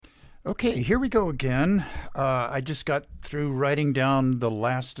Okay, here we go again. I just got through writing down the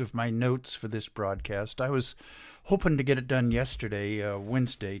last of my notes for this broadcast. I was hoping to get it done yesterday,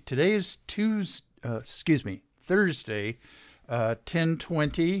 Wednesday. Today is Thursday,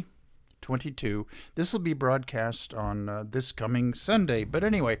 10/20/22. This will be broadcast on this coming Sunday. But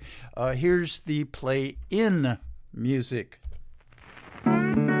anyway, here's the play-in music.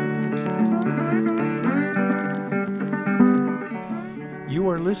 You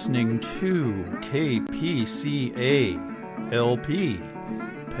are listening to KPCA LP,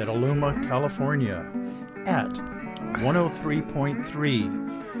 Petaluma, California, at 103.3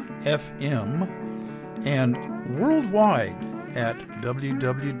 FM and worldwide at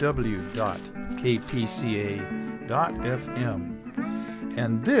www.kpca.fm.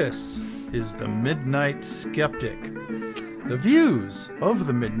 And this is the Midnight Skeptic. The views of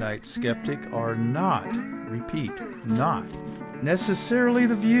the Midnight Skeptic are not, repeat, not necessarily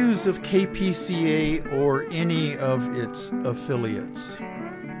the views of KPCA or any of its affiliates.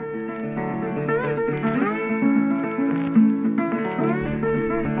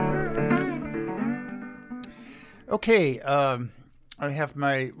 Okay, I have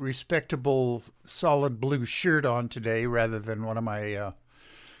my respectable solid blue shirt on today rather than one of my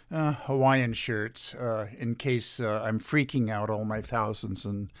Hawaiian shirts in case I'm freaking out all my thousands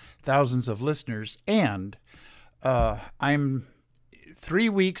and thousands of listeners. And I'm 3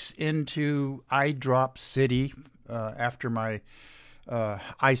 weeks into eye drop city after my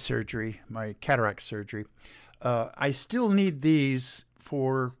eye surgery, my cataract surgery. I still need these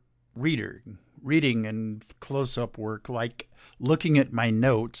for reading and close-up work, like looking at my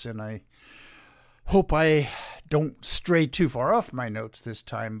notes, and I hope I don't stray too far off my notes this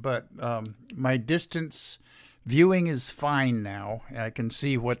time, but my distance viewing is fine now. I can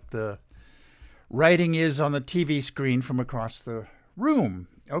see what the writing is on the TV screen from across the room.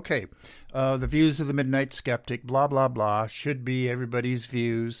 Okay, the views of the Midnight Skeptic, blah, blah, blah, should be everybody's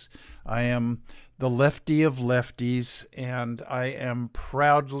views. I am the lefty of lefties, and I am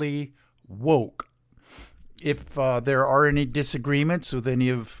proudly woke. If there are any disagreements with any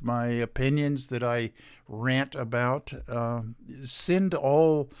of my opinions that I rant about, send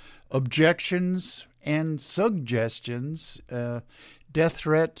all objections and suggestions, death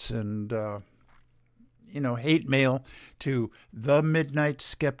threats and hate mail to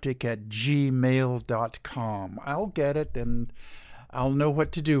themidnightskeptic@gmail.com. I'll get it and I'll know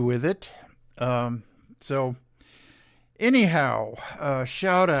what to do with it. So anyhow,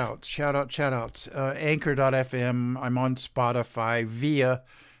 shout outs. Anchor.fm. I'm on Spotify via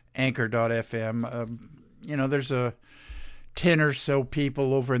Anchor.fm. There's a 10 or so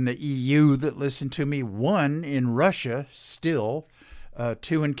people over in the EU that listen to me. 1 in Russia still,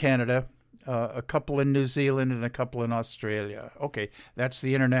 2 in Canada, a couple in New Zealand, and a couple in Australia. Okay, that's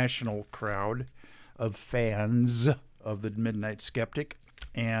the international crowd of fans of the Midnight Skeptic.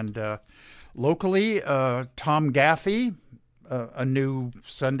 And locally, Tom Gaffey, a new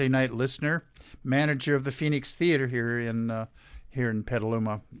Sunday night listener, manager of the Phoenix Theater here in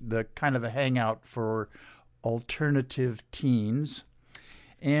Petaluma, the kind of the hangout for alternative teens.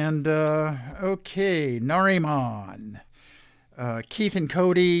 And Nariman. Keith and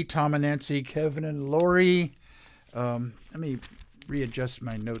Cody, Tom and Nancy, Kevin and Lori. Let me readjust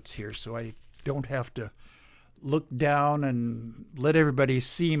my notes here so I don't have to look down and let everybody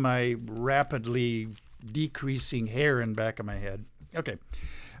see my rapidly decreasing hair in the back of my head. Okay.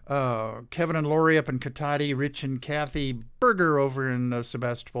 Kevin and Lori up in Katati, Rich and Kathy Berger over in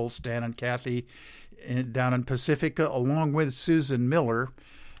Sebastopol, Stan and Kathy down in Pacifica, along with Susan Miller.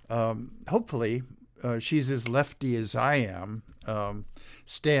 Hopefully, she's as lefty as I am.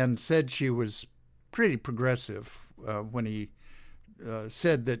 Stan said she was pretty progressive when he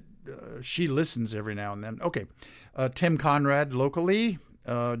said that she listens every now and then. Okay. Tim Conrad locally.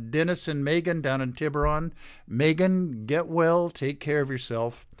 Dennis and Megan down in Tiburon. Megan, get well. Take care of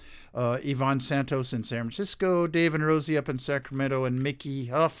yourself. Yvonne Santos in San Francisco. Dave and Rosie up in Sacramento. And Mickey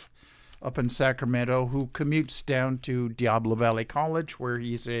Huff up in Sacramento, who commutes down to Diablo Valley College, where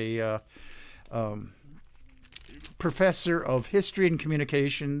he's a professor of history and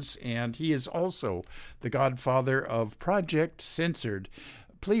communications, and he is also the godfather of Project Censored.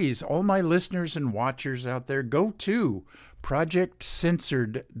 Please, all my listeners and watchers out there, go to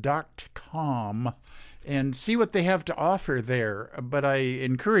projectcensored.com and see what they have to offer there. But I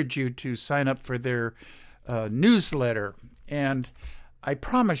encourage you to sign up for their newsletter, and I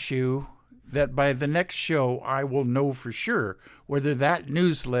promise you that by the next show, I will know for sure whether that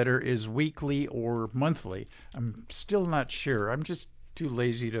newsletter is weekly or monthly. I'm still not sure. I'm just too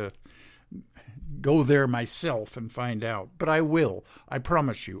lazy to go there myself and find out. But I will. I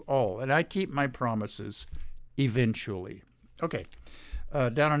promise you all. And I keep my promises eventually. Okay.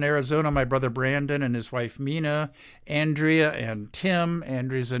 Down in Arizona, my brother Brandon and his wife Mina, Andrea and Tim.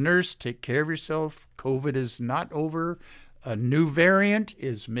 Andrea's a nurse. Take care of yourself. COVID is not over. A new variant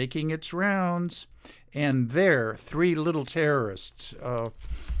is making its rounds. And there, 3 little terrorists, I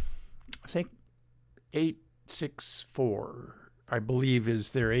think 864, I believe,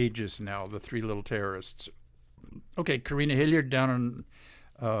 is their ages now, the 3 little terrorists. Okay, Karina Hilliard down in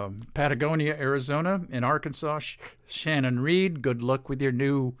Patagonia, Arizona. In Arkansas, Shannon Reed, good luck with your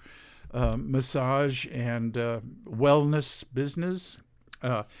new massage and wellness business.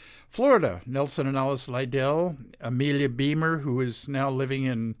 Florida, Nelson and Alice Lydell. Amelia Beamer, who is now living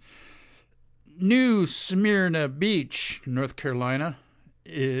in New Smyrna Beach, North Carolina.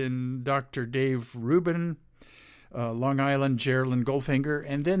 In Dr. Dave Rubin, Long Island, Geraldine Goldfinger.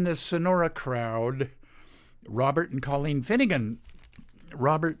 And then the Sonora crowd, Robert and Colleen Finnegan.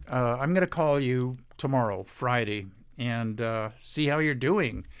 Robert, I'm going to call you tomorrow, Friday, and see how you're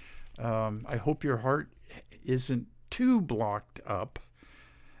doing. I hope your heart isn't too blocked up.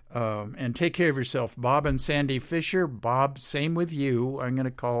 And take care of yourself. Bob and Sandy Fisher. Bob, same with you. I'm going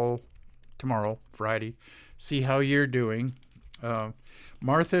to call tomorrow, Friday, see how you're doing.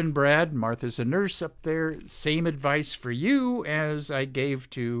 Martha and Brad. Martha's a nurse up there. Same advice for you as I gave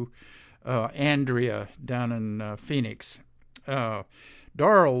to Andrea down in Phoenix.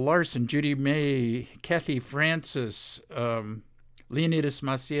 Darl Larson, Judy May, Kathy Francis, Leonidas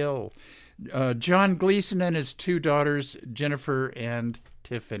Maciel, John Gleason and his 2 daughters, Jennifer and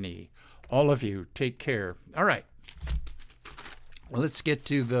Tiffany. All of you, take care. All right. Well, let's get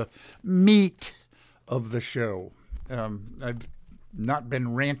to the meat of the show. I've not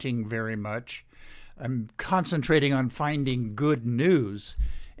been ranting very much. I'm concentrating on finding good news,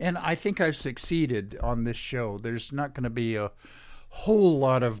 and I think I've succeeded on this show. There's not going to be a whole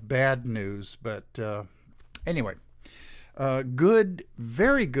lot of bad news, but anyway, good,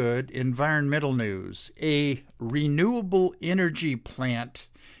 very good environmental news. A renewable energy plant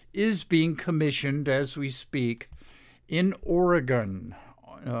is being commissioned as we speak in Oregon.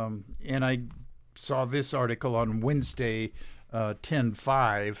 And I saw this article on Wednesday,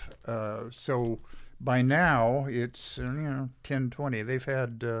 10/5. So by now it's 10/20. They've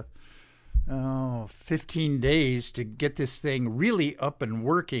had 15 days to get this thing really up and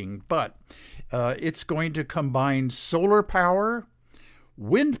working, but it's going to combine solar power,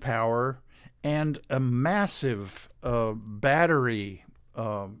 wind power, and a massive battery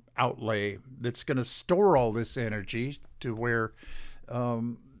outlay that's going to store all this energy to where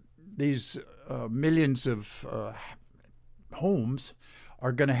these millions of homes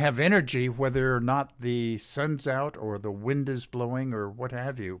are going to have energy whether or not the sun's out or the wind is blowing or what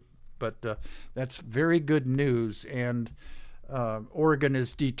have you. But that's very good news, and Oregon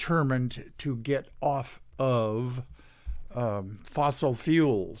is determined to get off of fossil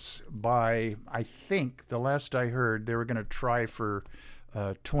fuels by, I think, the last I heard, they were going to try for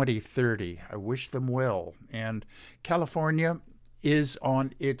 2030. I wish them well. And California is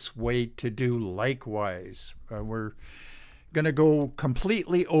on its way to do likewise. We're going to go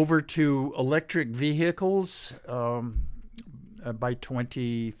completely over to electric vehicles by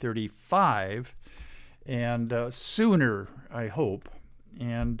 2035, and sooner, I hope.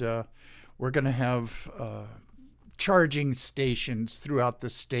 And we're going to have charging stations throughout the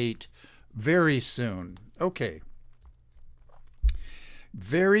state very soon. Okay.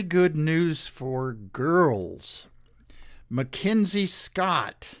 Very good news for girls. Mackenzie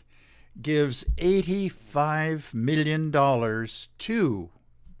Scott gives $85 million to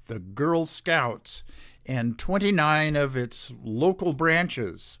the Girl Scouts and 29 of its local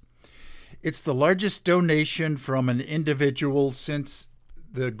branches. It's the largest donation from an individual since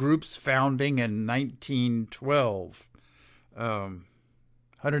the group's founding in 1912,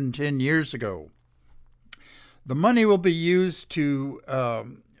 110 years ago. The money will be used to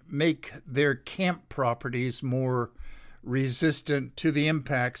make their camp properties more resistant to the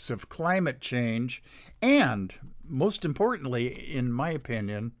impacts of climate change and, most importantly, in my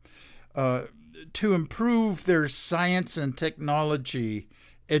opinion, to improve their science and technology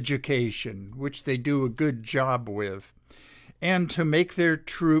education, which they do a good job with, and to make their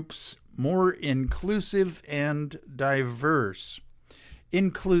troops more inclusive and diverse.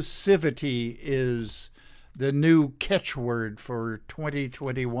 Inclusivity is the new catchword for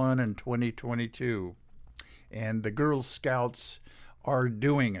 2021 and 2022, and the Girl Scouts are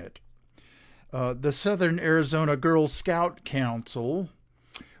doing it. The Southern Arizona Girl Scout Council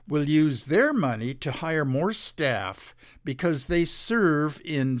will use their money to hire more staff because they serve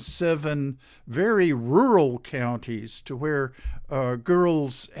in 7 very rural counties to where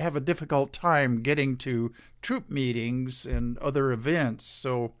girls have a difficult time getting to troop meetings and other events.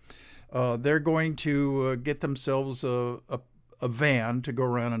 So they're going to get themselves a van to go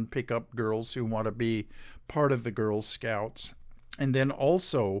around and pick up girls who want to be part of the Girl Scouts. And then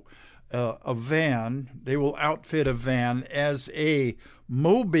also a van, they will outfit a van as a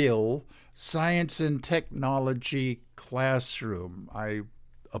mobile science and technology classroom. I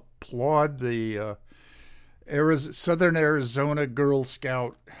applaud the Southern Arizona Girl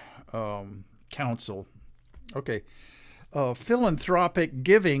Scout Council. Okay. Philanthropic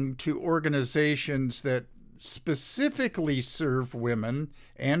giving to organizations that specifically serve women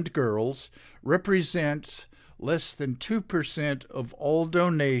and girls represents less than 2% of all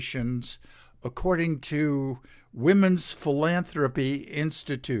donations, according to Women's Philanthropy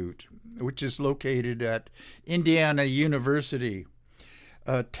Institute, which is located at Indiana University.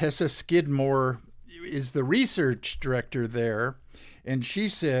 Tessa Skidmore is the research director there, and she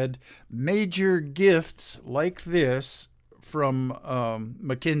said major gifts like this from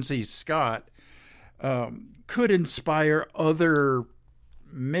Mackenzie Scott could inspire other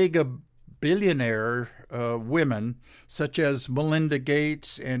mega billionaire women such as Melinda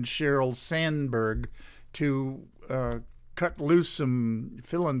Gates and Sheryl Sandberg to cut loose some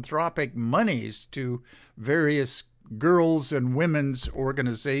philanthropic monies to various girls and women's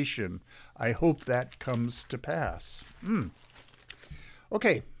organization. I hope that comes to pass.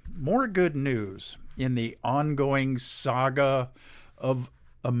 Okay, more good news in the ongoing saga of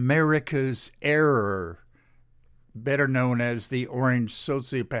America's error, better known as the Orange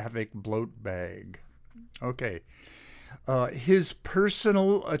Sociopathic Bloatbag. Okay. His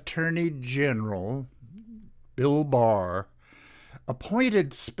personal attorney general, Bill Barr,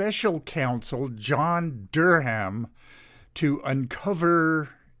 appointed special counsel John Durham to uncover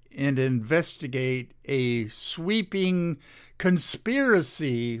and investigate a sweeping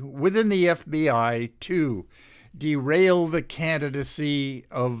conspiracy within the FBI to derail the candidacy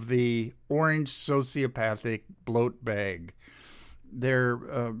of the Orange Sociopathic Bloatbag.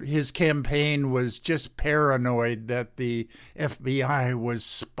 His campaign was just paranoid that the FBI was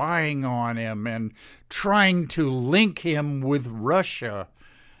spying on him and trying to link him with Russia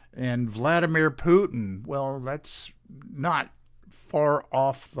and Vladimir Putin. Well, that's not far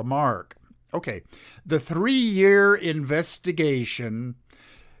off the mark. Okay, the 3-year investigation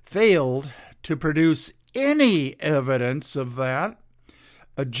failed to produce any evidence of that.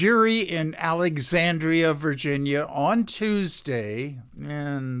 A jury in Alexandria, Virginia, on Tuesday,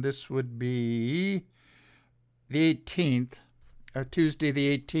 and this would be the 18th, Tuesday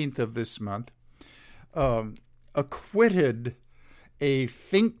the 18th of this month, acquitted a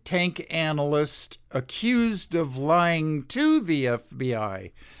think tank analyst accused of lying to the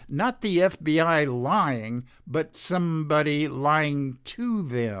FBI. Not the FBI lying, but somebody lying to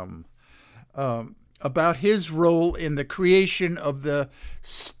them. About his role in the creation of the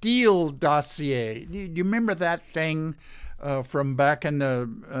Steele dossier. Do you remember that thing from back in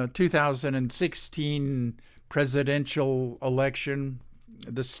the 2016 presidential election?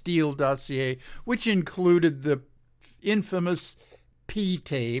 The Steele dossier, which included the infamous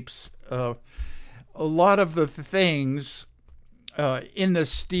P-tapes. A lot of the things in the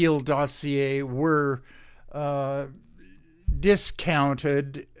Steele dossier were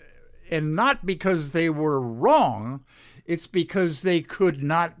discounted, and not because they were wrong, it's because they could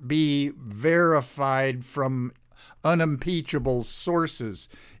not be verified from unimpeachable sources.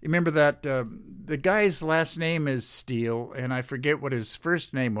 Remember that the guy's last name is Steele, and I forget what his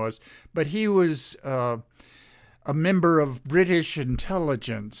first name was, but he was a member of British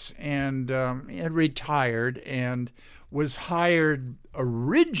intelligence and had retired and was hired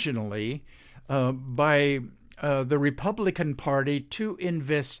originally by the Republican Party to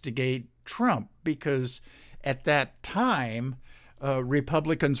investigate Trump, because at that time,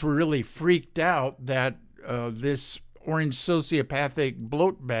 Republicans were really freaked out that this Orange Sociopathic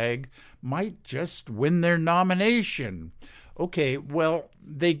Bloatbag might just win their nomination. Okay, well,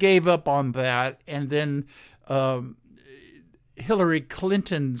 they gave up on that, and then Hillary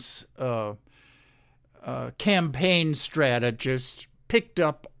Clinton's campaign strategist picked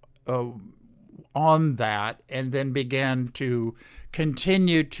up on that and then began to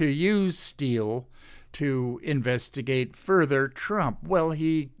continue to use Steele to investigate further Trump. Well,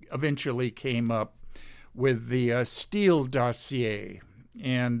 he eventually came up with the Steele dossier,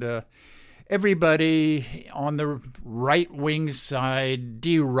 and everybody on the right-wing side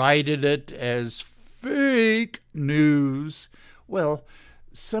derided it as fake news. Well,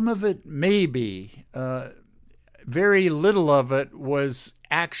 Some of it may be. Very little of it was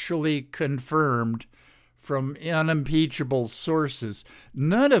actually confirmed from unimpeachable sources.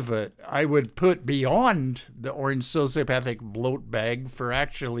 None of it I would put beyond the Orange Sociopathic Bloatbag for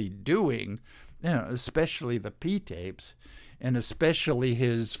actually doing, especially the P-tapes, and especially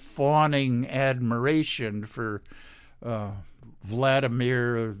his fawning admiration for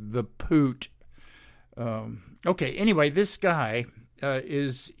Vladimir the Poot. Anyway, this guy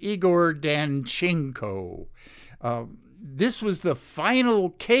is Igor Danchenko. This was the final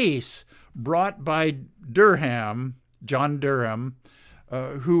case brought by John Durham,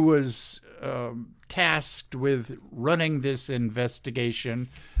 who was tasked with running this investigation,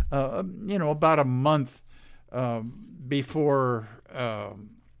 about a month before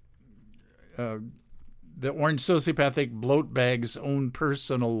the Orange Sociopathic Bloatbag's own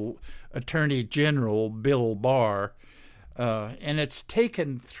personal Attorney General, Bill Barr. And it's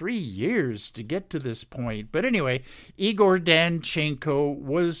taken 3 years to get to this point. But anyway, Igor Danchenko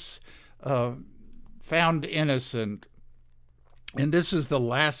was found innocent. And this is the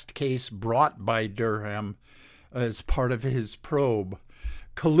last case brought by Durham as part of his probe.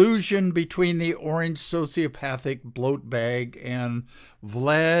 Collusion between the Orange Sociopathic Bloatbag and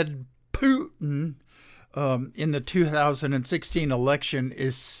Vlad Putin in the 2016 election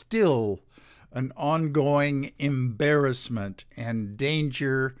is still an ongoing embarrassment and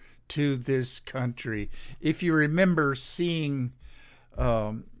danger to this country. If you remember seeing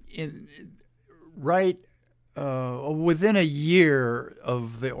within a year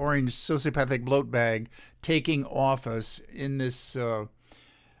of the Orange Sociopathic Bloatbag taking office in this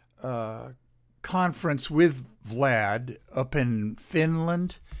conference with Vlad up in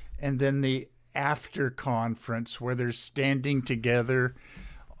Finland, and then the after conference where they're standing together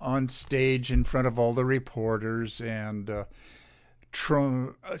on stage in front of all the reporters, and I'm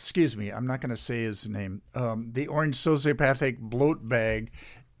not going to say his name. The Orange Sociopathic Bloatbag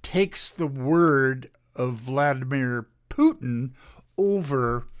takes the word of Vladimir Putin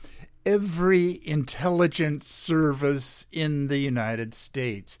over every intelligence service in the United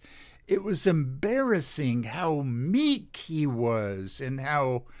States. It was embarrassing how meek he was and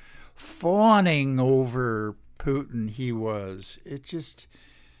how fawning over Putin he was. It just...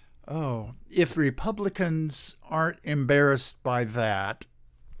 if Republicans aren't embarrassed by that,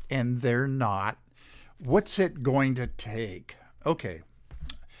 and they're not, what's it going to take? Okay,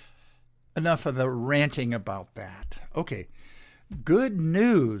 enough of the ranting about that. Okay, good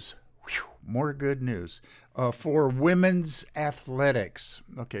news. Whew, more good news for women's athletics.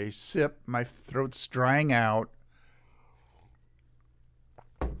 Okay, sip, my throat's drying out.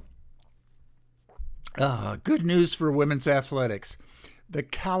 Good news for women's athletics. The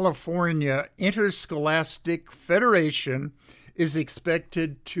California Interscholastic Federation is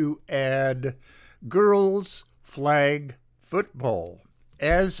expected to add girls' flag football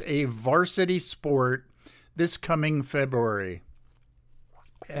as a varsity sport this coming February.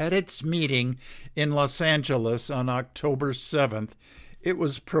 At its meeting in Los Angeles on October 7th, it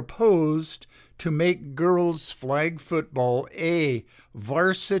was proposed to make girls' flag football a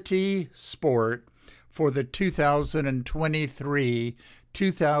varsity sport for the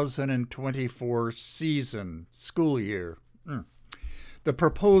 2023-2024 school year. The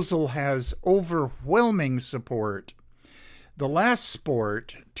proposal has overwhelming support. The last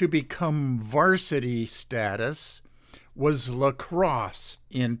sport to become varsity status was lacrosse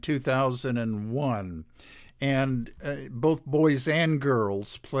in 2001. And both boys and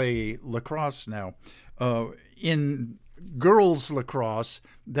girls play lacrosse now. In girls lacrosse,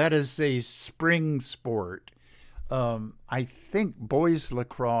 that is a spring sport. I think boys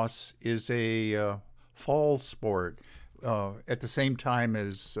lacrosse is a fall sport at the same time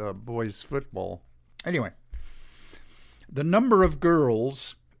as boys football. Anyway, the number of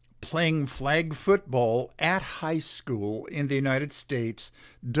girls playing flag football at high school in the United States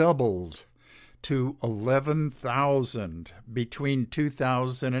doubled to 11,000 between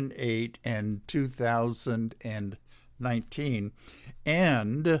 2008 and 2019,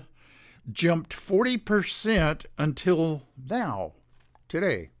 and jumped 40% until now,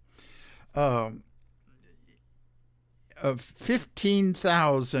 today.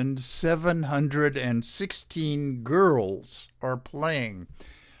 15,716 girls are playing.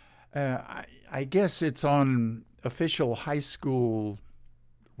 I guess it's on official high school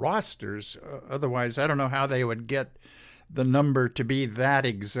rosters. Otherwise, I don't know how they would get the number to be that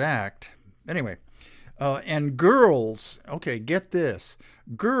exact. Anyway, and girls, okay, get this.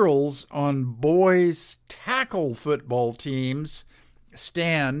 Girls on boys' tackle football teams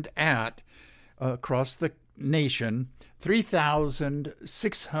stand at, across the nation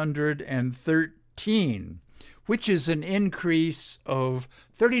 3,613, which is an increase of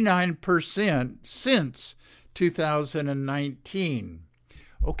 39% since 2019.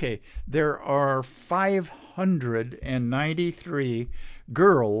 Okay, there are 593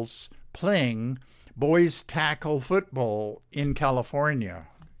 girls playing boys tackle football in California.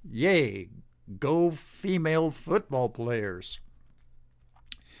 Yay, go female football players.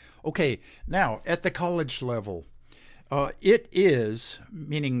 Okay, now at the college level, it is,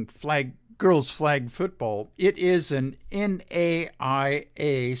 meaning girls flag football, it is an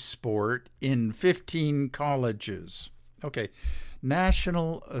NAIA sport in 15 colleges. Okay,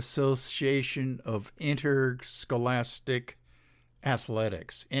 National Association of Interscholastic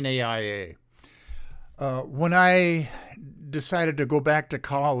Athletics, NAIA. When I decided to go back to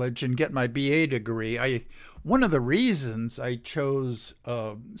college and get my BA degree, one of the reasons I chose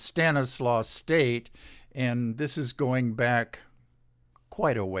Stanislaus State, and this is going back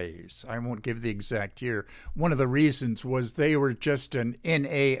quite a ways. I won't give the exact year. One of the reasons was they were just an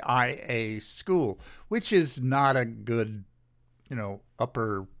NAIA school, which is not a good,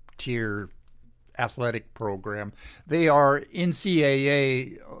 upper tier athletic program. They are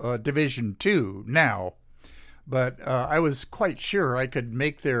NCAA Division II now, but I was quite sure I could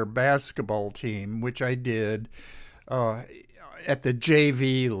make their basketball team, which I did at the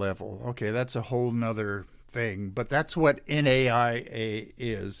JV level. Okay, that's a whole nother thing, but that's what NAIA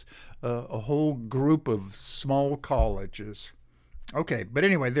is, a whole group of small colleges. Okay, but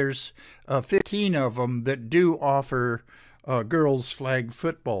anyway, there's 15 of them that do offer girls flag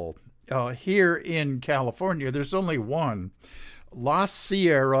football. Here in California, there's only one. La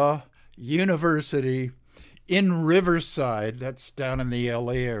Sierra University in Riverside, that's down in the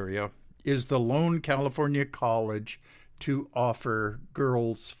LA area, is the lone California college to offer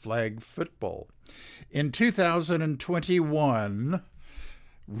girls flag football. In 2021,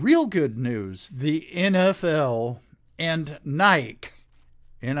 real good news, the NFL and Nike,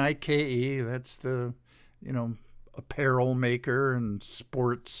 Nike, that's the, apparel maker and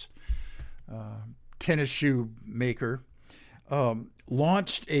sports tennis shoe maker,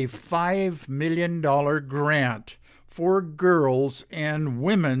 launched a $5 million grant for girls and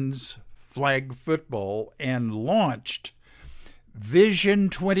women's flag football and launched Vision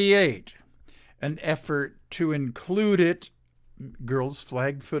 28, an effort to include girls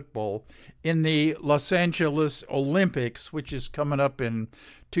flag football, in the Los Angeles Olympics, which is coming up in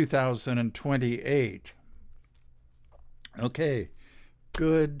 2028. Okay,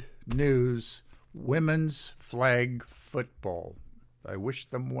 good news. Women's flag football. I wish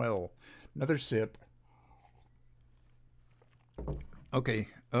them well. Another sip. Okay,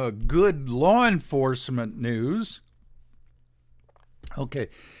 good law enforcement news. Okay,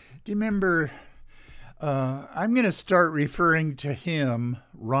 do you remember, I'm going to start referring to him,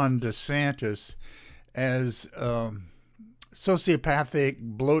 Ron DeSantis, as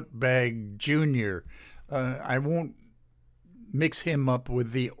Sociopathic Bloatbag Jr. I won't mix him up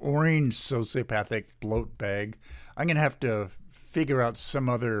with the Orange Sociopathic Bloatbag. I'm going to have to figure out some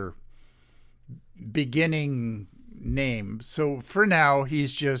other beginning name. So for now,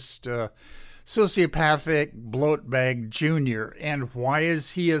 he's just Sociopathic Bloatbag Jr. And why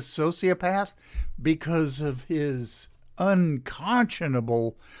is he a sociopath? Because of his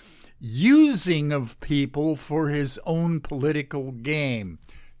unconscionable using of people for his own political game.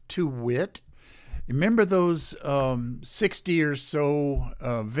 To wit, remember those 60 or so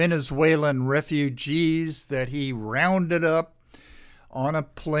Venezuelan refugees that he rounded up on a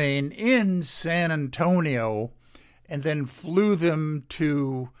plane in San Antonio and then flew them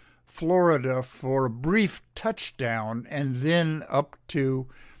to Florida for a brief touchdown and then up to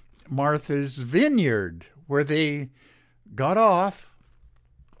Martha's Vineyard, where they got off.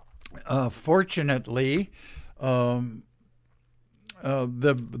 Fortunately, the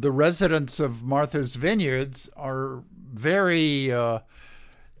residents of Martha's Vineyards are very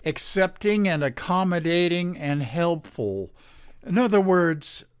accepting and accommodating and helpful. In other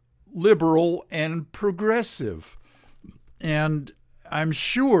words, liberal and progressive. And I'm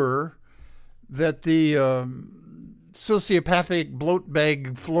sure that the Sociopathic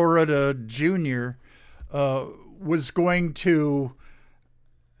Bloatbag Florida Jr. Was going to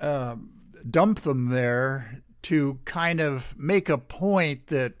dump them there to kind of make a point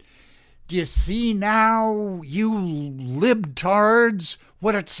that, do you see now, you libtards,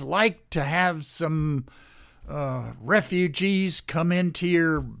 what it's like to have some refugees come into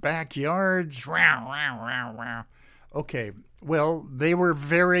your backyards? Okay, well, they were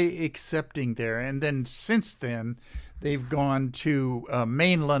very accepting there. And then since then, they've gone to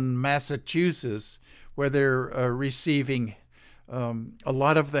mainland Massachusetts, where they're receiving a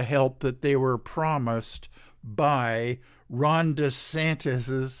lot of the help that they were promised by Ron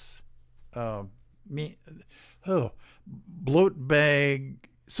DeSantis's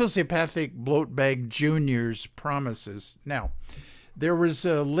sociopathic bloatbag Jr.'s promises. Now, there was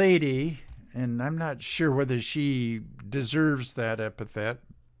a lady, and I'm not sure whether she deserves that epithet,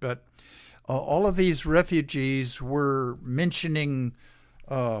 but all of these refugees were mentioning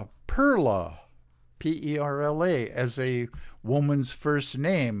Perla, Perla, as a woman's first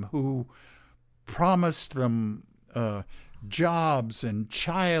name, who promised them jobs and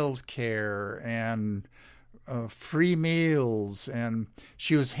child care and free meals. And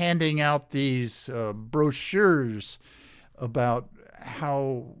she was handing out these brochures about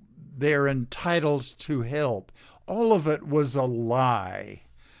how they're entitled to help. All of it was a lie.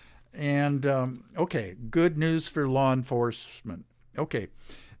 And, okay, good news for law enforcement. Okay,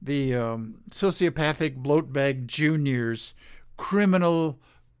 the sociopathic bloatbag Jr.'s criminal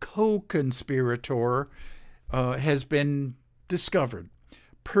co-conspirator has been discovered.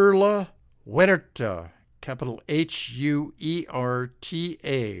 Perla Huerta, capital Huerta.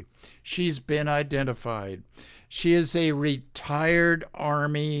 She's been identified. She is a retired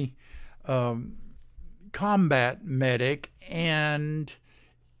Army combat medic and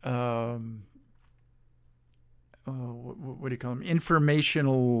what do you call them?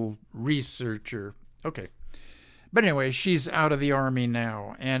 Informational researcher. Okay. But anyway, she's out of the Army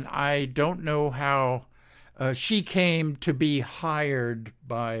now, and I don't know how she came to be hired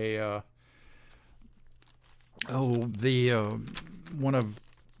by one of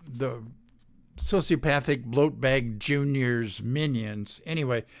the sociopathic bloatbag Jr.'s minions.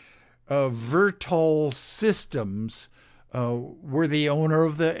 Anyway, Vertol Systems were the owner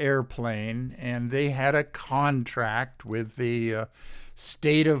of the airplane, and they had a contract with the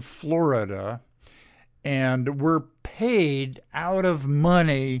state of Florida and were paid out of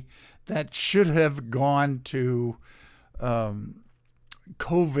money that should have gone to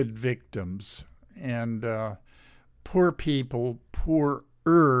COVID victims and poorer people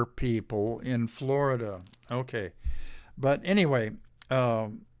in Florida. Okay. But anyway,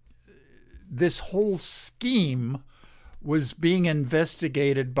 this whole scheme was being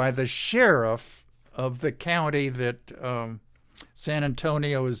investigated by the sheriff of the county that San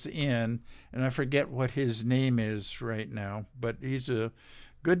Antonio is in, and I forget what his name is right now, but he's a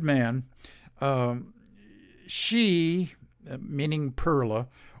good man. She, meaning Perla,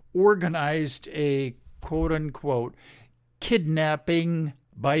 organized a quote-unquote kidnapping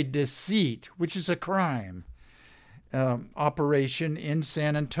by deceit, which is a crime, operation in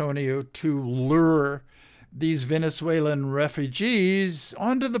San Antonio to lure these Venezuelan refugees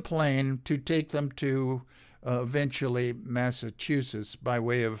onto the plane to take them to eventually Massachusetts by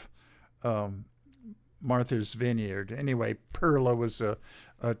way of Martha's Vineyard. Anyway, Perla was a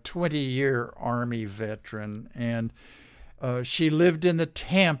 20-year Army veteran, and she lived in the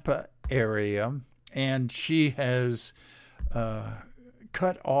Tampa area, and she has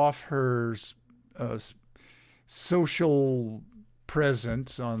cut off her social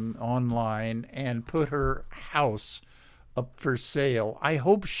presence online and put her house up for sale. I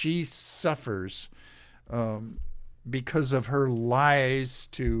hope she suffers because of her lies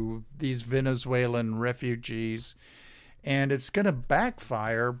to these Venezuelan refugees, and it's going to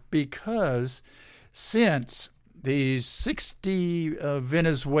backfire because since these 60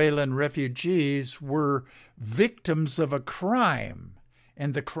 Venezuelan refugees were victims of a crime,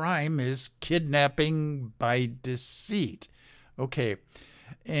 and the crime is kidnapping by deceit. Okay,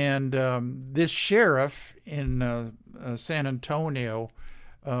 and this sheriff in San Antonio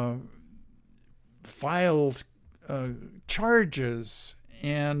filed charges,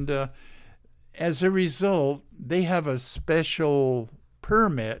 and as a result, they have a special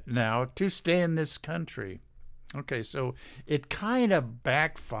permit now to stay in this country. Okay, so it kind of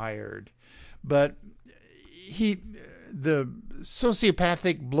backfired, but the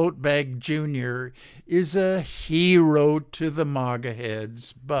sociopathic bloatbag Jr. is a hero to the MAGA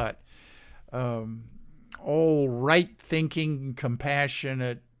heads, but all right-thinking,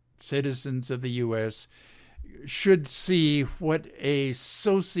 compassionate citizens of the U.S. should see what a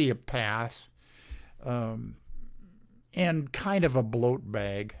sociopath and kind of a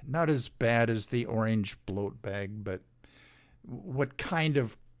bloatbag, not as bad as the orange bloatbag, but what kind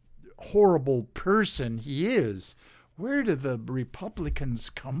of horrible person he is. Where do the Republicans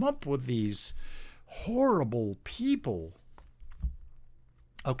come up with these horrible people?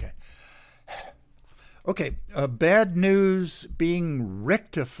 Okay. Okay, bad news being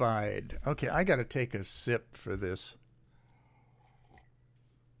rectified. Okay, I got to take a sip for this.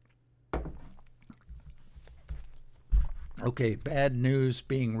 Okay, bad news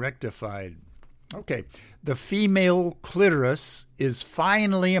being rectified. Okay, the female clitoris is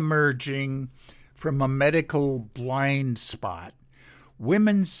finally emerging from a medical blind spot.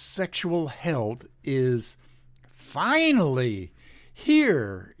 Women's sexual health is finally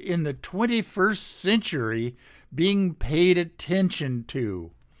here in the 21st century being paid attention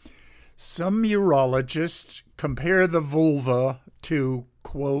to. Some urologists compare the vulva to,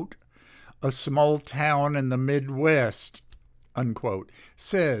 quote, a small town in the Midwest, unquote,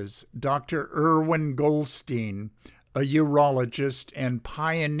 says Dr. Irwin Goldstein, a urologist and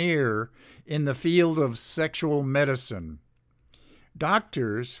pioneer in the field of sexual medicine.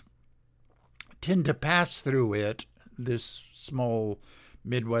 Doctors tend to pass through it, this small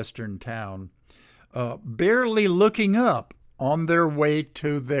Midwestern town, barely looking up on their way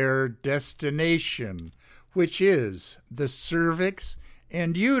to their destination, which is the cervix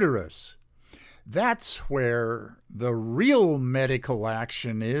and uterus. That's where the real medical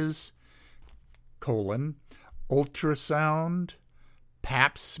action is, ultrasound,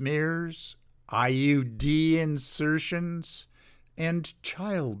 pap smears, IUD insertions, and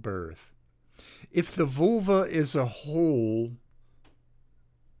childbirth. If the vulva as a whole,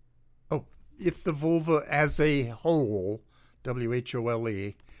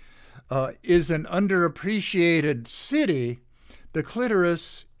 WHOLE, is an underappreciated city, the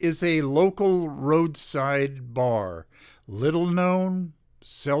clitoris is a local roadside bar, little known,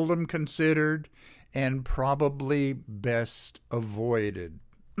 seldom considered, and probably best avoided.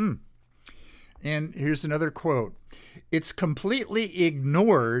 And here's another quote. It's completely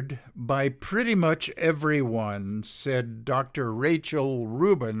ignored by pretty much everyone, said Dr. Rachel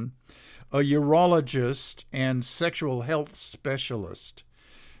Rubin, a urologist and sexual health specialist.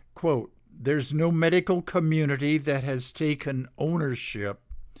 Quote, there's no medical community that has taken ownership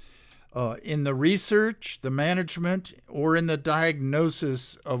in the research, the management, or in the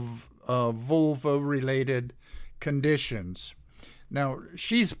diagnosis of vulva-related conditions. Now,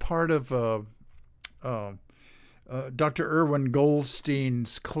 she's part of Dr. Irwin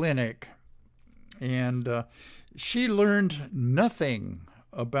Goldstein's clinic, and she learned nothing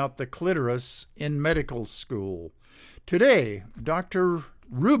about the clitoris in medical school. Today, Dr.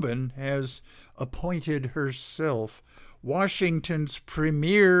 Rubin has appointed herself Washington's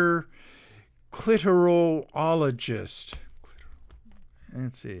premier clitorologist.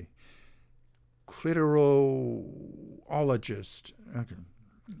 Clitorologist. Okay.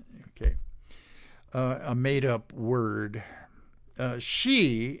 A made-up word.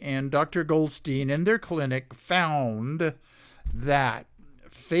 She and Dr. Goldstein in their clinic found that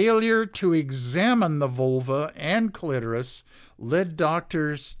failure to examine the vulva and clitoris led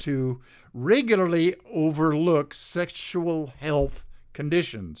doctors to regularly overlook sexual health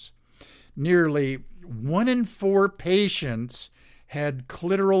conditions. Nearly 1 in 4 patients had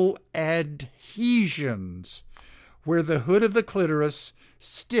clitoral adhesions, where the hood of the clitoris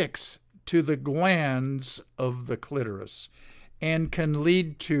sticks to the glands of the clitoris and can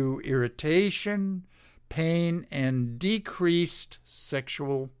lead to irritation, pain, and decreased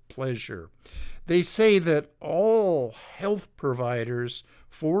sexual pleasure. They say that all health providers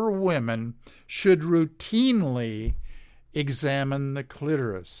for women should routinely examine the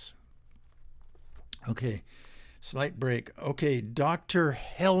clitoris. Okay, slight break. Okay, Dr.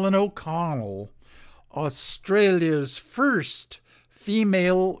 Helen O'Connell, Australia's first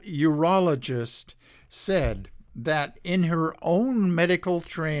female urologist, said that in her own medical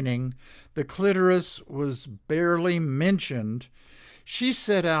training, the clitoris was barely mentioned. She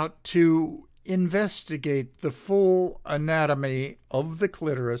set out to investigate the full anatomy of the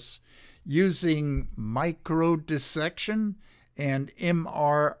clitoris using microdissection and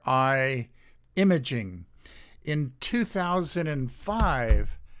MRI imaging. In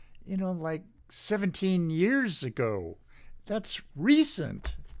 2005, like 17 years ago. That's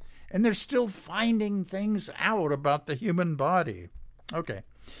recent. And they're still finding things out about the human body. Okay.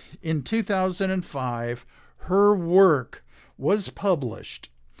 In 2005, her work was published.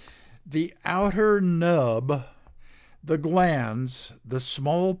 The outer nub, the glands, the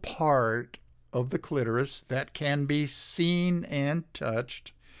small part of the clitoris that can be seen and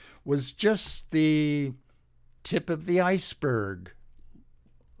touched, was just the tip of the iceberg,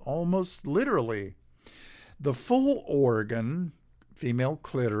 almost literally. The full organ, female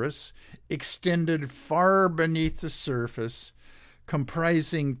clitoris, extended far beneath the surface,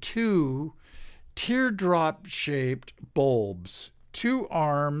 comprising 2 teardrop-shaped bulbs, 2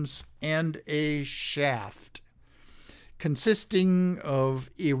 arms, and a shaft. Consisting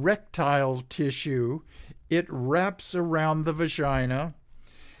of erectile tissue, it wraps around the vagina.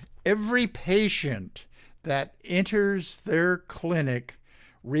 Every patient that enters their clinic,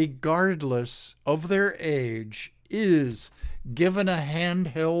 regardless of their age, is given a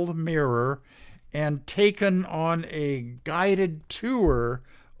handheld mirror and taken on a guided tour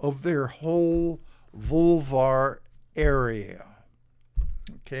of their whole vulvar area.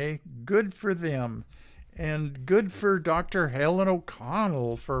 Okay, good for them. And good for Dr. Helen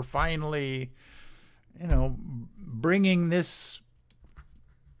O'Connell for finally, bringing this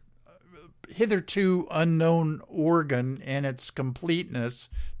hitherto unknown organ and its completeness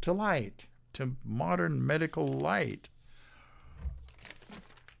to light, to modern medical light.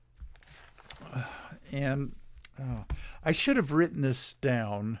 And I should have written this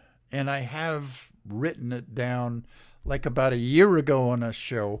down, and I have written it down like about a year ago on a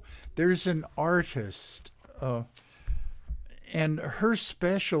show. There's an artist, and her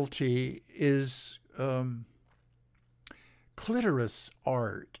specialty is clitoris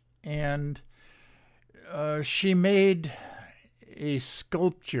art. And she made a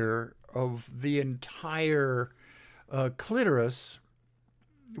sculpture of the entire clitoris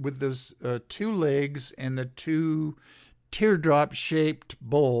with those two legs and the two teardrop-shaped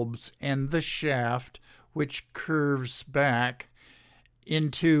bulbs and the shaft, which curves back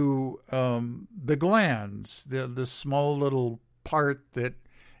into the glands, the small little part that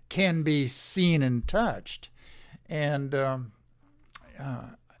can be seen and touched. And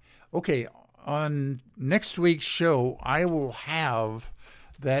okay, on next week's show, I will have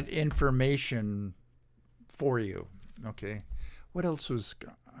that information for you. Okay, what else was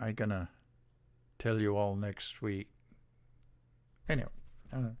I gonna tell you all next week? Anyway,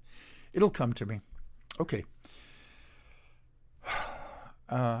 it'll come to me. Okay.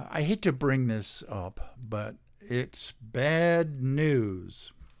 I hate to bring this up, but it's bad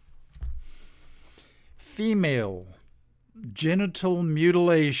news. Female genital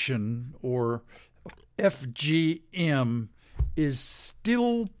mutilation, or FGM, is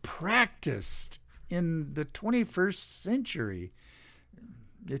still practiced in the 21st century.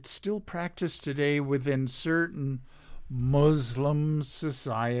 It's still practiced today within certain Muslim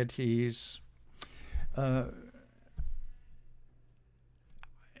societies.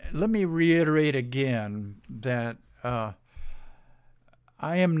 Let me reiterate again that I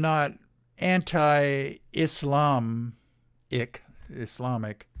am not Islamic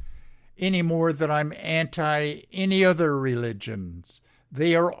any more than I'm anti any other religions.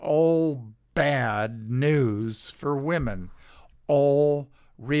 They are all bad news for women. All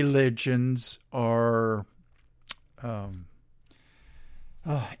religions are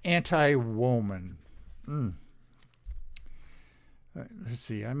anti-woman. Let's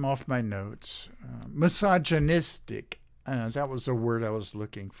see, I'm off my notes. Misogynistic. That was the word I was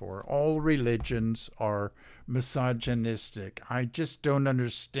looking for. All religions are misogynistic. I just don't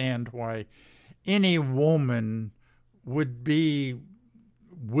understand why any woman would be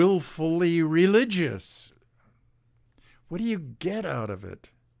willfully religious. What do you get out of it?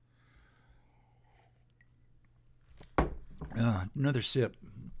 Another sip.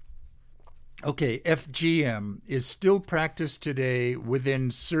 Okay, FGM is still practiced today within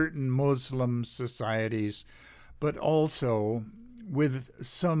certain Muslim societies, but also with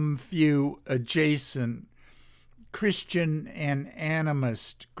some few adjacent Christian and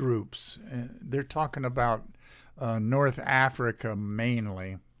animist groups. They're talking about North Africa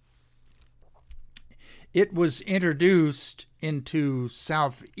mainly. It was introduced into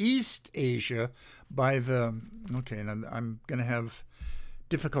Southeast Asia by now I'm going to have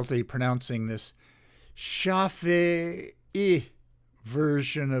difficulty pronouncing this, Shafi'i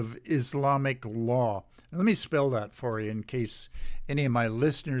version of Islamic law. Let me spell that for you in case any of my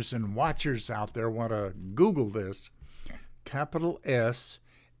listeners and watchers out there want to Google this. Capital S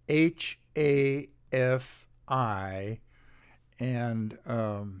HAFI and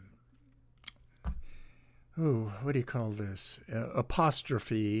what do you call this?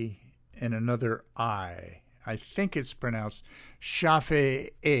 Apostrophe and another I. I think it's pronounced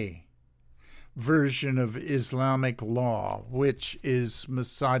Shafi'i version of Islamic law, which is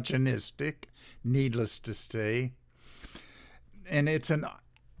misogynistic, needless to say. And it's a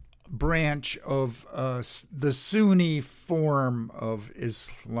branch of the Sunni form of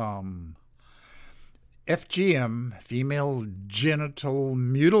Islam. FGM, female genital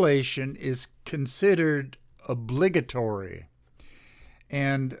mutilation, is considered obligatory.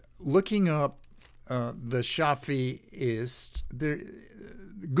 And looking up the Shafi'ists,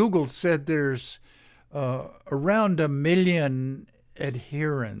 Google said there's around 1 million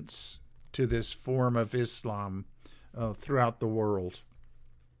adherents to this form of Islam throughout the world.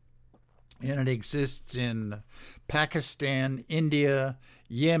 and it exists in Pakistan, India,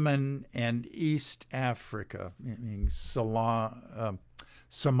 Yemen, and East Africa, meaning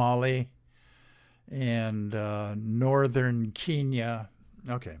Somali, and northern Kenya.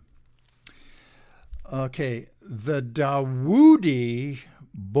 Okay. The Dawoodi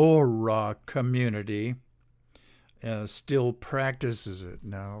Bohra community still practices it.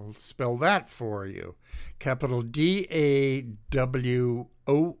 Now, I'll spell that for you. Capital Dawoodi,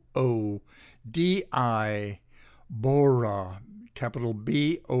 Bohra, capital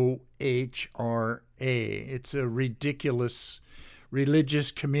Bohra. It's a ridiculous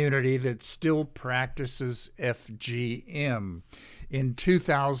religious community that still practices FGM. In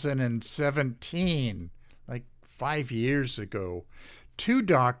 2017, like 5 years ago, 2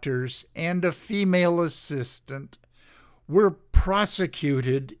 doctors and a female assistant were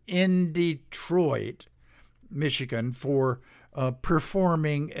prosecuted in Detroit, Michigan, for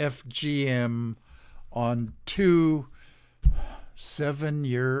performing FGM on 2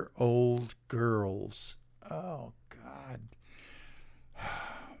 7-year-old girls. Oh, God.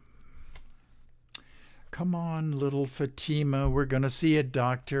 Come on, little Fatima. We're going to see a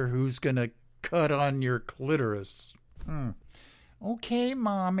doctor who's going to cut on your clitoris. Okay,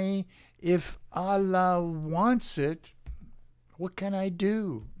 Mommy. If Allah wants it, what can I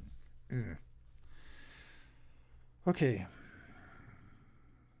do? Okay.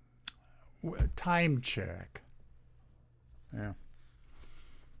 Time check. Yeah.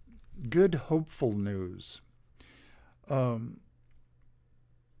 Good, hopeful news. A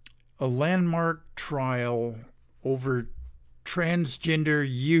landmark trial over transgender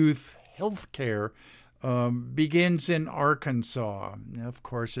youth health care begins in Arkansas. Of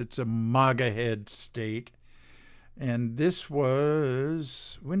course, it's a MAGA-head state. And this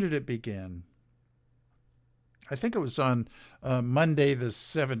was, when did it begin? I think it was on Monday the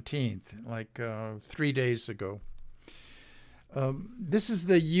 17th, like 3 days ago. This is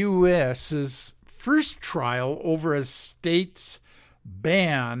the U.S.'s first trial over a state's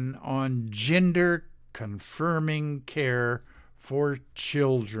ban on gender-confirming care for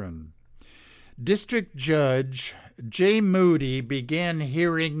children. District Judge Jay Moody began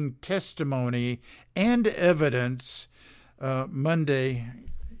hearing testimony and evidence Monday.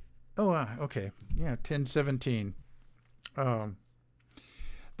 10/17. The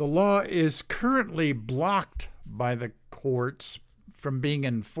law is currently blocked by the courts from being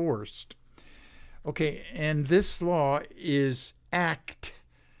enforced. Okay, and this law is Act,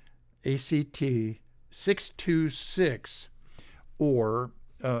 A-C-T, 626, or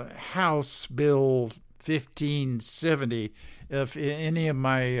House Bill 1570. If any of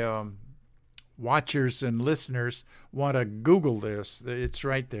my watchers and listeners want to Google this, it's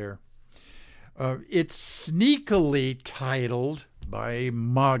right there. It's sneakily titled by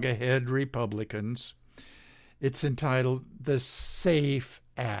MAGA-head Republicans. It's entitled the SAFE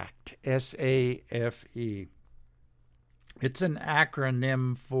Act, S-A-F-E. It's an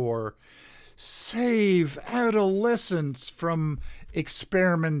acronym for Save Adolescents from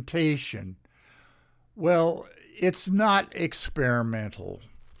Experimentation. Well, it's not experimental.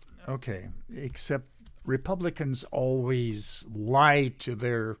 Okay, except Republicans always lie to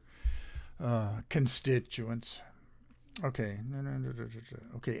their constituents. Okay,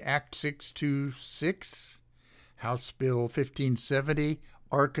 Okay, Act 626, House Bill 1570,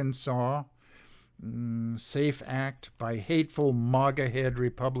 Arkansas. SAFE Act by hateful MAGA-head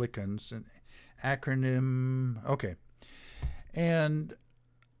Republicans. An acronym. Okay. And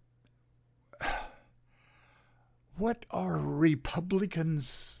what are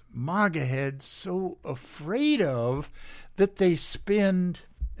Republicans, MAGA-heads, so afraid of that they spend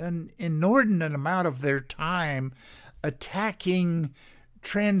an inordinate amount of their time attacking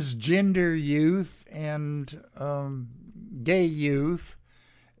transgender youth and gay youth,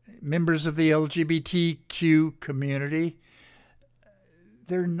 members of the LGBTQ community?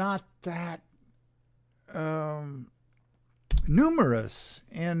 They're not that numerous,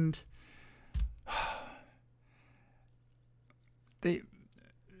 and the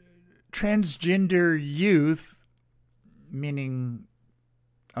transgender youth, meaning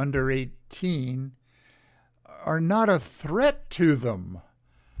under 18, are not a threat to them.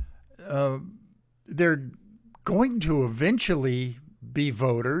 They're going to eventually be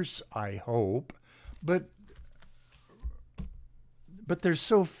voters, I hope, but there's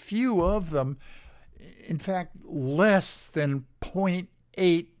so few of them. In fact, less than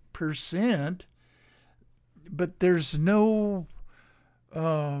 0.8%. But there's no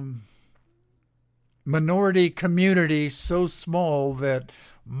minority community so small that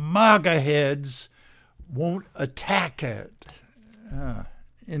MAGA heads won't attack it.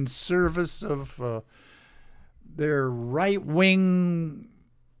 in service of their right-wing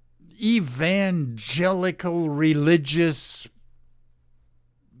evangelical religious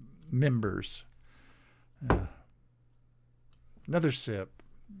members. Another sip.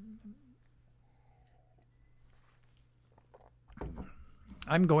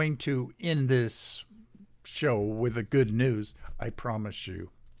 I'm going to end this show with the good news, I promise you.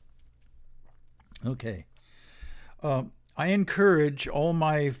 Okay. I encourage all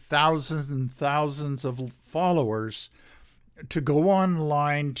my thousands and thousands of followers to go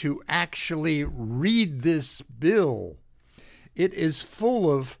online to actually read this bill. It is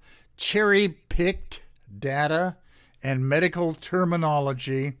full of cherry-picked data and medical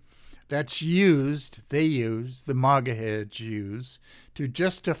terminology that's used, the MAGA heads use, to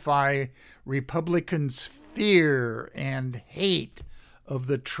justify Republicans' fear and hate of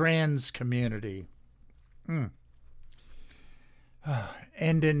the trans community. And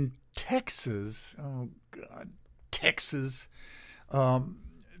in Texas, oh God, Texas,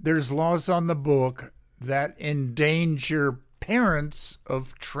 there's laws on the book that endanger parents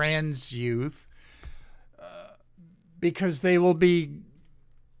of trans youth because they will be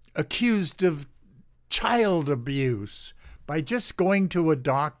accused of child abuse by just going to a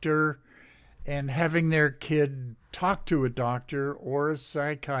doctor and having their kid talk to a doctor or a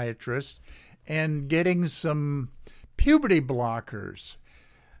psychiatrist and getting some puberty blockers.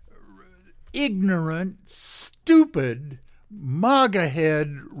 Ignorant, stupid,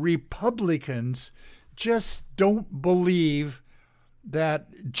 MAGA-head Republicans just don't believe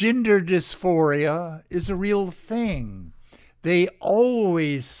that gender dysphoria is a real thing. They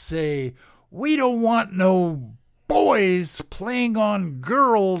always say, we don't want no boys playing on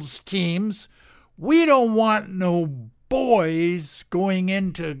girls' teams. We don't want no boys going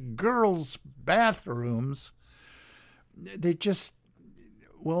into girls' bathrooms. They just,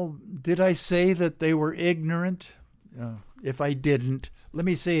 well, did I say that they were ignorant? If I didn't, let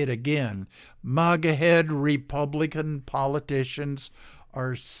me say it again. MAGA-head Republican politicians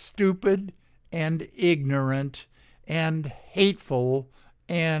are stupid and ignorant and hateful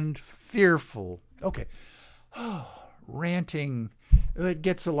and fearful. Okay. Ranting. It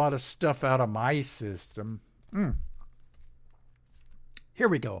gets a lot of stuff out of my system. Here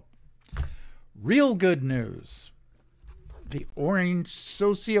we go. Real good news. The Orange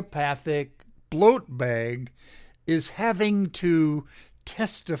Sociopathic Bloatbag is having to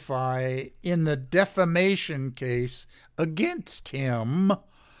testify in the defamation case against him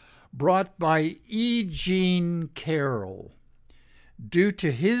brought by E. Jean Carroll due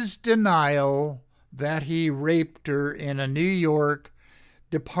to his denial that he raped her in a New York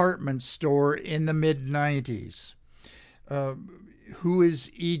department store in the mid-90s. Who is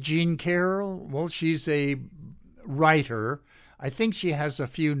E. Jean Carroll? Well, she's a writer. I think she has a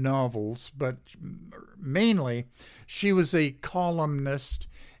few novels, but mainly she was a columnist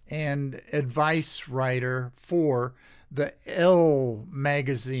and advice writer for the Elle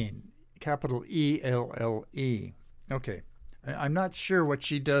magazine, capital E-L-L-E. Okay, I'm not sure what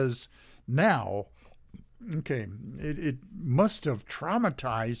she does now. Okay, it must have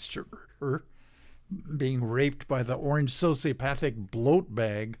traumatized her being raped by the Orange Sociopathic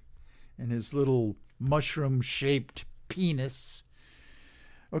Bloatbag and his little mushroom-shaped penis.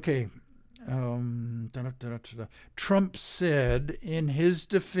 Okay. Trump said in his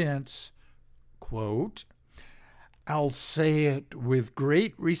defense, quote, I'll say it with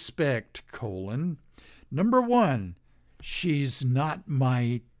great respect, Number one, she's not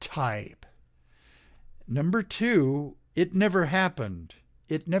my type. Number two, it never happened.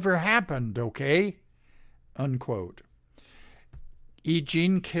 It never happened, okay? Unquote. E.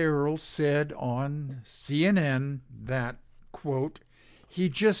 Jean Carroll said on CNN that, quote, he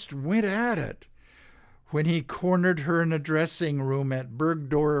just went at it when he cornered her in a dressing room at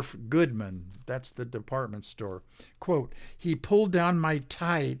Bergdorf Goodman. That's the department store. Quote, he pulled down my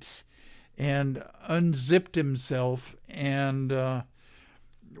tights and unzipped himself and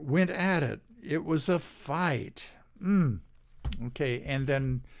went at it. It was a fight. Okay, and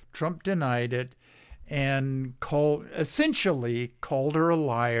then Trump denied it and essentially called her a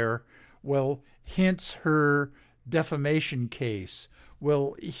liar. Well, hence her defamation case.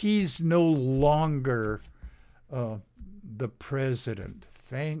 Well, he's no longer the president.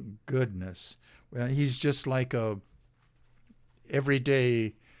 Thank goodness. Well, he's just like a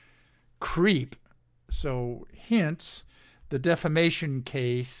everyday creep. So hence the defamation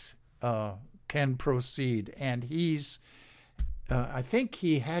case can proceed. And he's, I think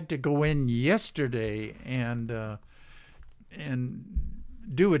he had to go in yesterday and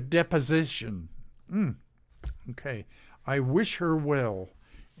do a deposition. Okay. I wish her well.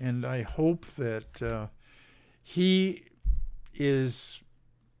 And I hope that he is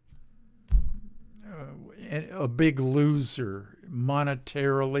a big loser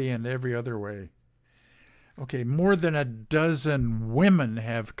monetarily and every other way. Okay, more than a dozen women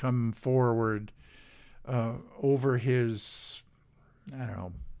have come forward over his, I don't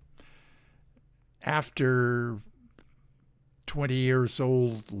know, after 20 years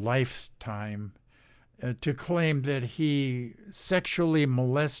old lifetime to claim that he sexually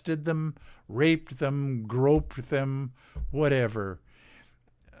molested them, raped them, groped them, whatever.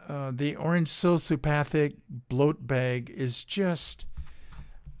 The Orange Sociopathic Bloatbag is just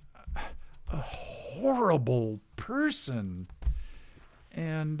a horrible person.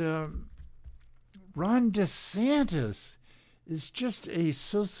 And Ron DeSantis is just a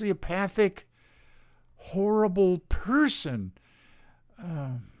sociopathic, horrible person.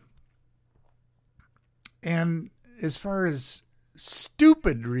 And as far as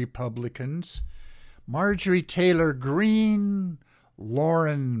stupid Republicans, Marjorie Taylor Greene,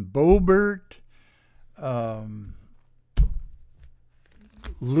 Lauren Boebert,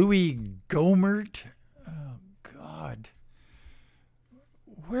 Louis Gohmert. Oh, God.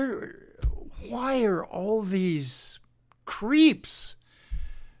 Why are all these creeps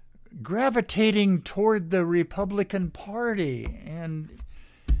gravitating toward the Republican Party and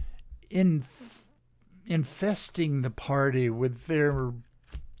infesting the party with their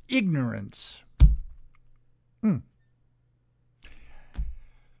ignorance?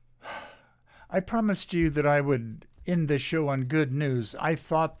 I promised you that I would end the show on good news. I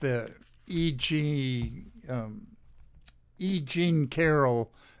thought the E. Jean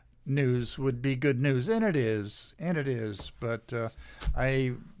Carroll news would be good news, and it is. But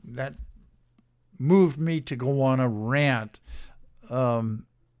that moved me to go on a rant,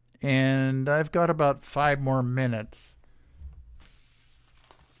 and I've got about 5 more minutes.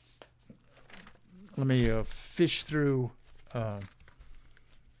 Let me fish through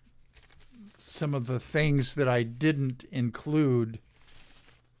some of the things that I didn't include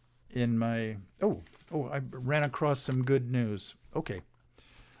in my... I ran across some good news. Okay.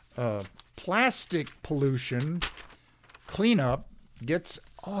 Plastic pollution cleanup gets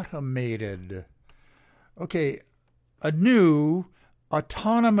automated. Okay. A new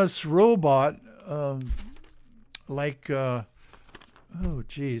autonomous robot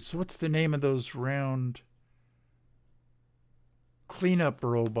what's the name of those round cleanup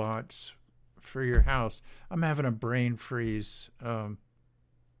robots for your house? I'm having a brain freeze.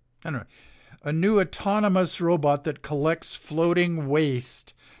 Anyway, a new autonomous robot that collects floating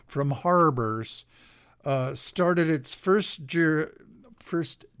waste from harbors started its first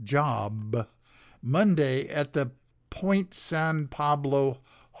job Monday at the Point San Pablo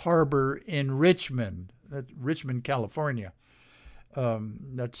Harbor in Richmond, California.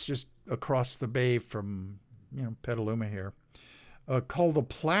 That's just across the bay from Petaluma here. Called the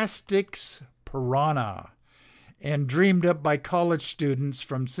Plastics Piranha, and dreamed up by college students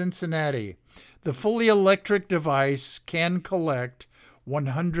from Cincinnati. The fully electric device can collect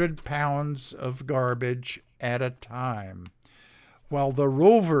 100 pounds of garbage at a time. While the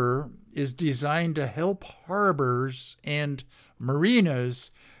rover is designed to help harbors and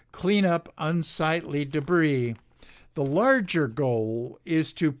marinas clean up unsightly debris, the larger goal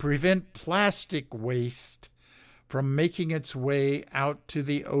is to prevent plastic waste from making its way out to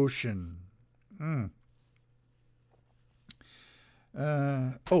the ocean.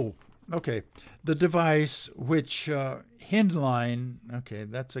 Okay. The device, which Hindline,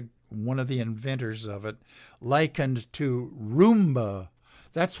 that's one of the inventors of it, likened to Roomba.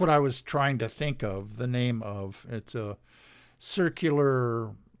 That's what I was trying to think of, the name of. It's a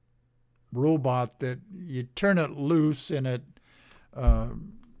circular robot that you turn it loose and it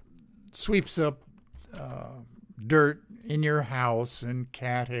sweeps up dirt in your house and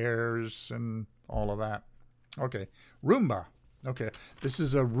cat hairs and all of that. Okay, Roomba. Okay, this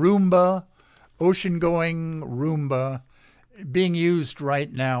is a Roomba, ocean-going Roomba, being used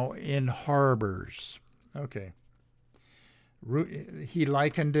right now in harbors. Okay. He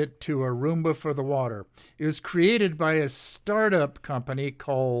likened it to a Roomba for the water. It was created by a startup company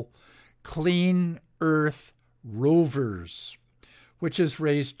called Clean Earth Rovers, which has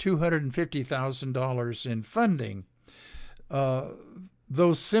raised $250,000 in funding.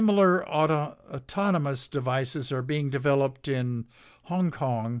 Those similar autonomous devices are being developed in Hong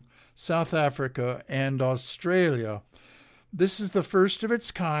Kong, South Africa, and Australia. This is the first of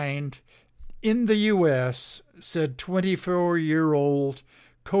its kind in the U.S., said 24-year-old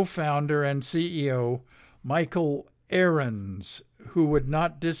co-founder and CEO Michael Ahrens, who would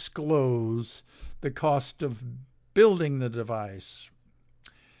not disclose the cost of building the device.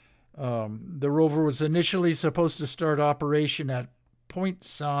 The rover was initially supposed to start operation at Point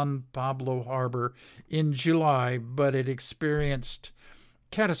San Pablo Harbor in July, but it experienced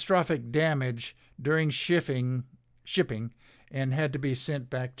catastrophic damage during shipping and had to be sent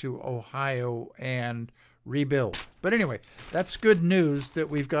back to Ohio and rebuilt. But anyway, that's good news that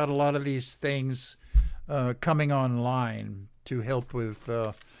we've got a lot of these things coming online to help with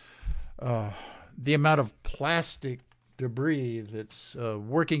the amount of plastic debris that's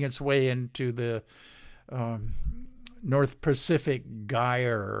working its way into the North Pacific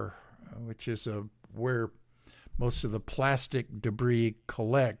Gyre, which is where most of the plastic debris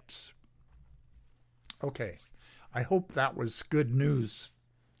collects. Okay, I hope that was good news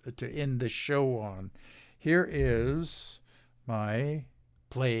to end the show on. Here is my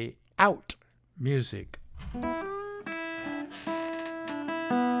play out music.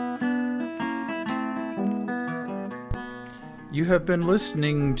 You have been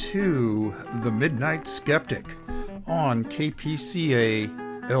listening to The Midnight Skeptic on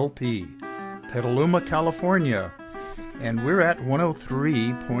KPCA LP, Petaluma, California. And we're at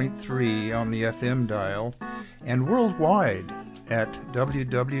 103.3 on the FM dial and worldwide at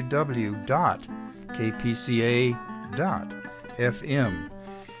www.kpca.fm.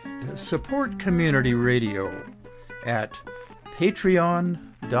 Support community radio at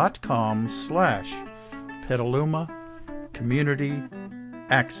patreon.com/Petaluma Community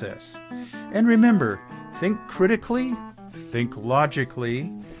Access. And remember, think critically, think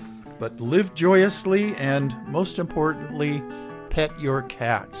logically, but live joyously, and most importantly, pet your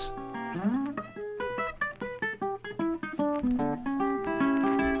cats.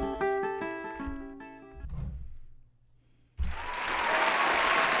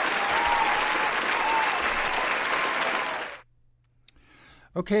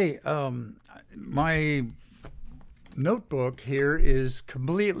 Okay, my notebook here is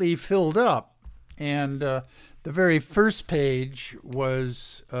completely filled up, and the very first page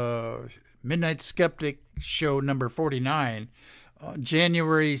was Midnight Skeptic show number 49,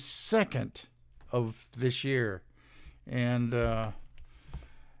 January 2nd of this year. And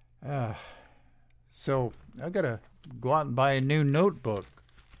so I gotta go out and buy a new notebook.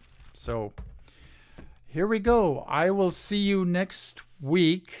 So here we go. I will see you next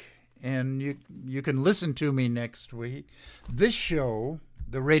week, and you can listen to me next week. This show,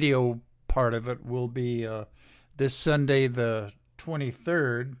 the radio part of it, will be this Sunday the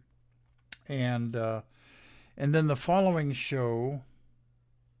 23rd, and then the following show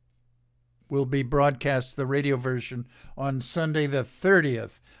will be broadcast, the radio version, on Sunday the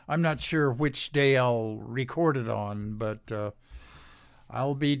 30th. I'm not sure which day I'll record it on, but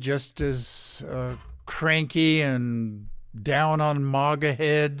I'll be just as cranky and down on MAGA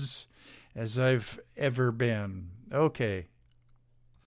heads as I've ever been. Okay,